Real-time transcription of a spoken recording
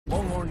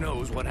Longhorn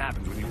knows what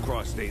happens when you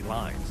cross state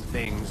lines.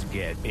 Things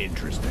get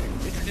interesting.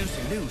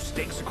 Introducing new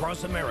Steaks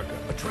Across America,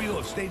 a trio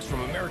of steaks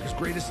from America's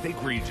greatest steak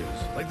regions,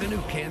 like the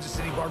new Kansas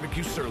City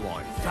barbecue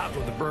sirloin, topped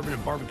with the bourbon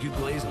and barbecue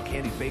glaze and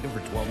candied bacon for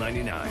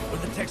 $12.99, or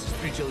the Texas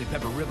 3 chili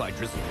pepper ribeye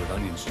drizzled with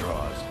onion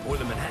straws, or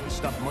the Manhattan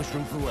stuffed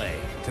mushroom fillet.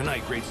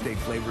 Tonight, great steak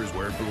flavor is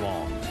where it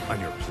belongs,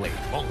 on your plate.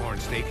 Longhorn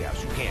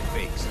Steakhouse, you can't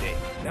fake steak.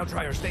 Now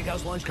try our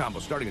Steakhouse lunch combo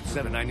starting at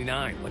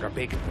 $7.99, like our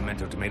bacon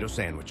pimento tomato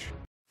sandwich.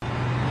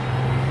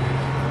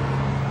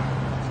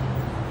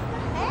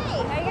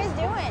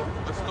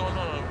 What's going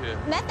on up here?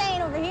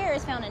 Methane over here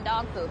is found in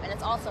dog poop, and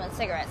it's also in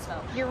cigarette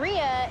smoke.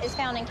 Urea is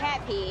found in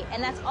cat pee,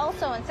 and that's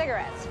also in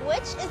cigarettes.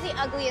 Which is the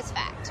ugliest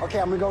fact? Okay,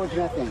 I'm gonna go with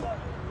methane.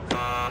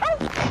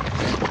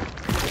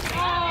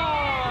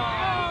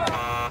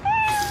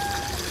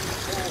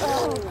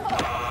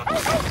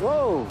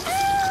 Whoa!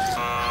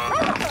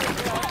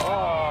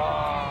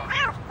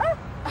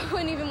 I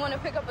wouldn't even want to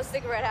pick up a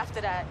cigarette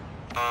after that.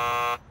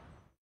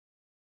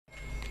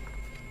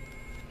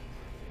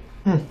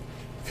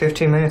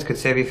 15 minutes could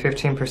save you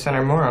 15%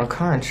 or more on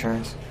car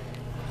insurance.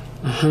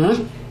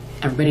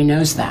 Everybody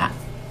knows that.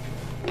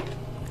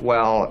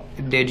 Well,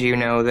 did you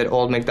know that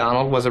Old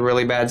MacDonald was a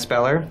really bad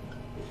speller?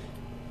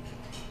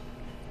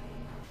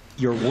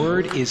 Your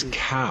word is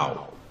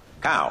cow.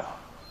 Cow.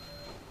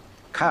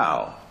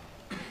 Cow.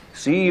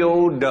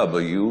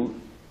 C-O-W-E-I-E-I-O.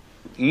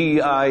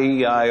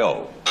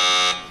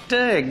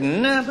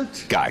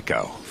 Dag-nabbit.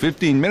 Geico.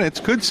 15 minutes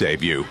could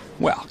save you,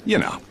 well, you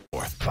know.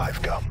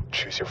 5 Gum.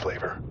 Choose your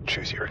flavor.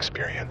 Choose your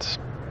experience.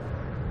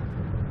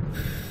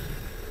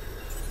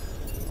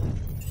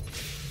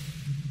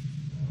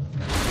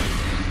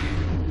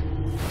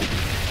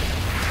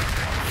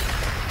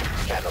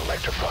 An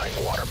electrifying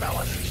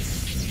watermelon.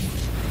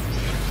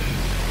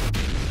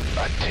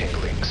 A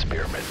tingling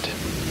spearmint.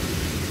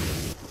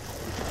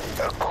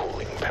 A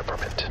cooling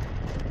peppermint.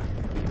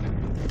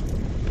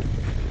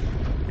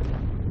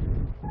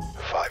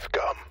 5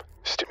 Gum.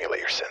 Stimulate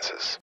your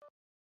senses.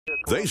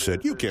 They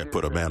said you can't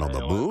put a man on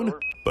the moon,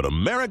 but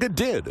America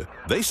did.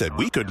 They said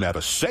we couldn't have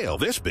a sale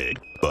this big,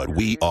 but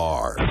we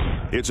are.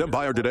 It's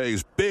Empire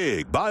Today's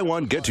big buy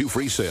one, get two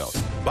free sale.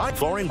 Buy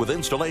flooring with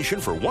installation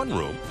for one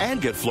room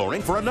and get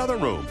flooring for another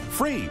room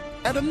free.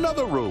 And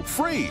another room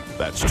free.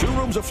 That's 2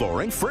 rooms of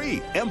flooring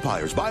free.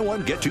 Empire's buy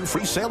one, get two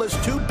free sale is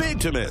too big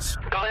to miss.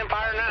 Call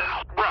Empire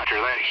now. Roger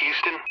that,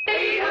 Houston.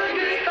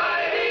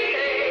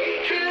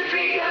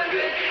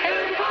 800-588-2300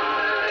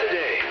 Empire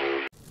today.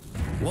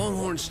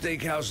 Longhorn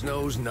Steakhouse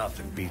knows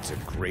nothing beats a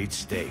great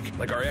steak,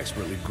 like our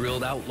expertly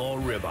grilled outlaw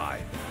ribeye.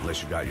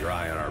 Unless you got your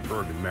eye on our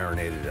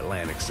bourbon-marinated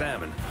Atlantic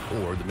salmon,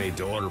 or the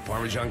made-to-order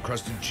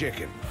Parmesan-crusted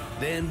chicken.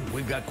 Then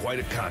we've got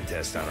quite a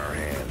contest on our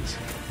hands.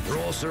 They're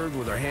all served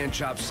with our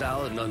hand-chopped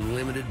salad and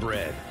unlimited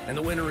bread. And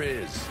the winner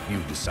is,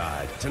 you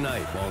decide.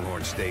 Tonight,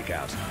 Longhorn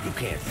Steakhouse. You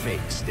can't fake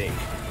steak.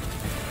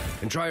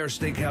 And try our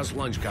Steakhouse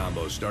lunch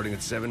combos starting at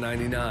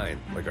 $7.99,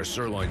 like our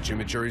sirloin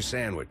chimichurri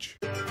sandwich.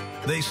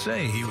 They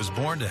say he was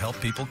born to help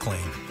people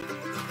clean.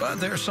 But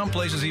there are some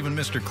places even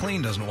Mr.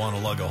 Clean doesn't want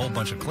to lug a whole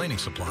bunch of cleaning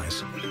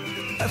supplies.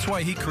 That's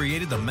why he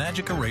created the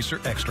Magic Eraser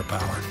Extra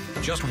Power.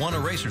 Just one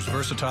eraser's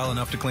versatile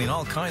enough to clean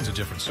all kinds of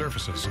different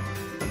surfaces.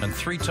 And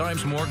 3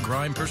 times more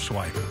grime per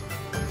swipe.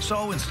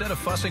 So instead of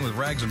fussing with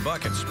rags and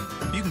buckets,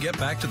 you can get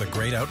back to the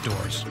great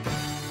outdoors.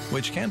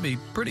 Which can be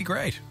pretty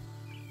great.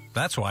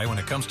 That's why when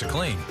it comes to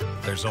clean,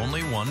 there's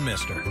only one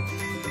Mister.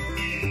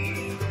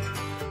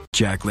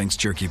 Jack Link's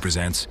Jerky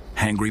presents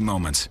Hangry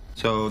Moments.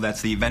 So that's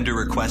the vendor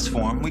request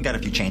form. We got a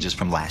few changes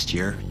from last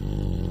year.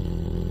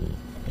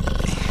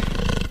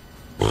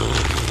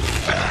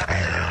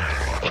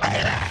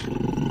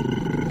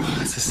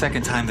 It's the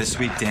second time this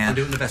week, Dan. I'm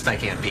doing the best I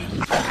can, Pete.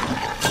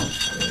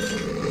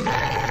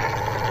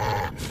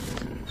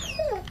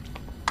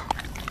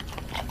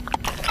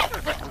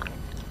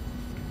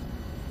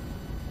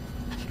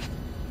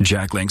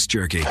 Jack Link's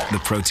Jerky, the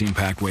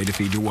protein-packed way to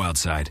feed your wild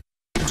side.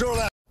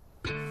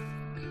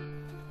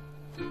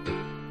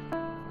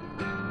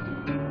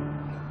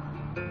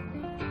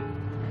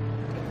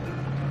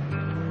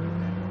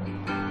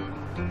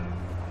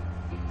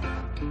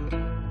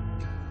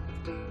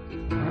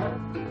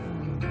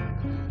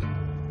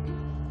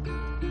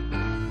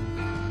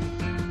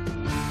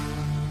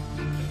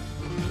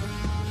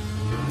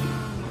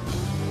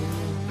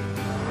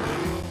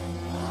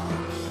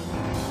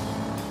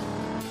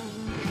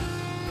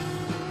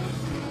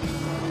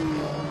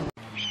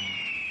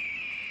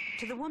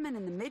 To the woman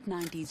in the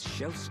mid-90s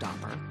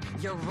showstopper,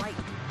 you're right.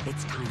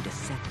 It's time to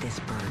set this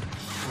bird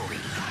free.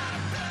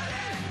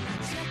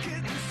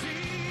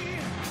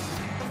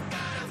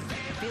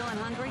 Feeling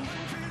hungry?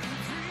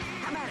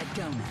 How about a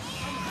donut?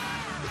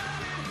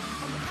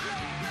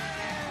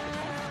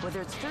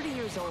 Whether it's 30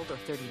 years old or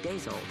 30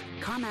 days old,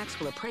 CarMax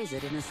will appraise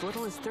it in as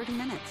little as 30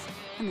 minutes.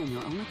 And then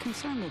your only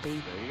concern will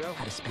be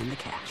how to spend the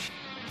cash.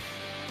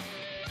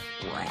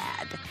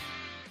 Rad.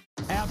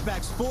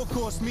 Outback's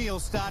 4-course meal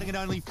starting at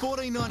only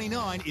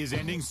 $14.99 is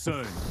ending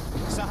soon.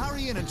 So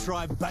hurry in and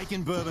try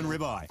bacon bourbon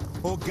ribeye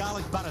or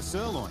garlic butter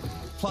sirloin.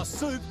 plus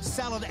soup,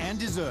 salad and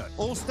dessert,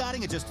 all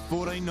starting at just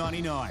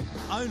 $14.99,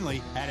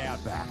 only at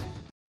Outback.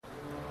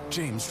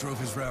 James drove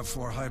his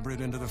RAV4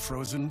 hybrid into the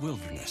frozen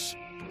wilderness.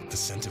 The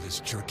scent of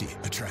his jerky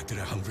attracted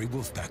a hungry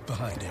wolf pack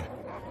behind him.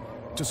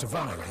 To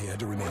survive, he had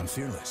to remain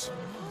fearless.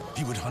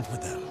 He would hunt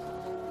with them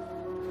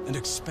and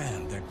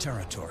expand their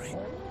territory.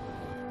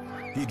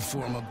 He'd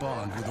form a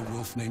bond with a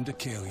wolf named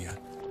Acalia,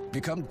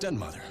 become den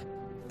mother,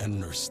 and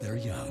nurse their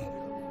young.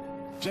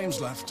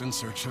 James left in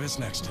search of his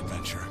next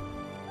adventure.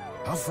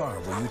 How far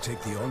will you take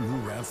the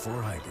all-new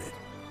RAV4 hybrid?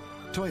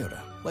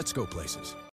 Toyota, let's go places.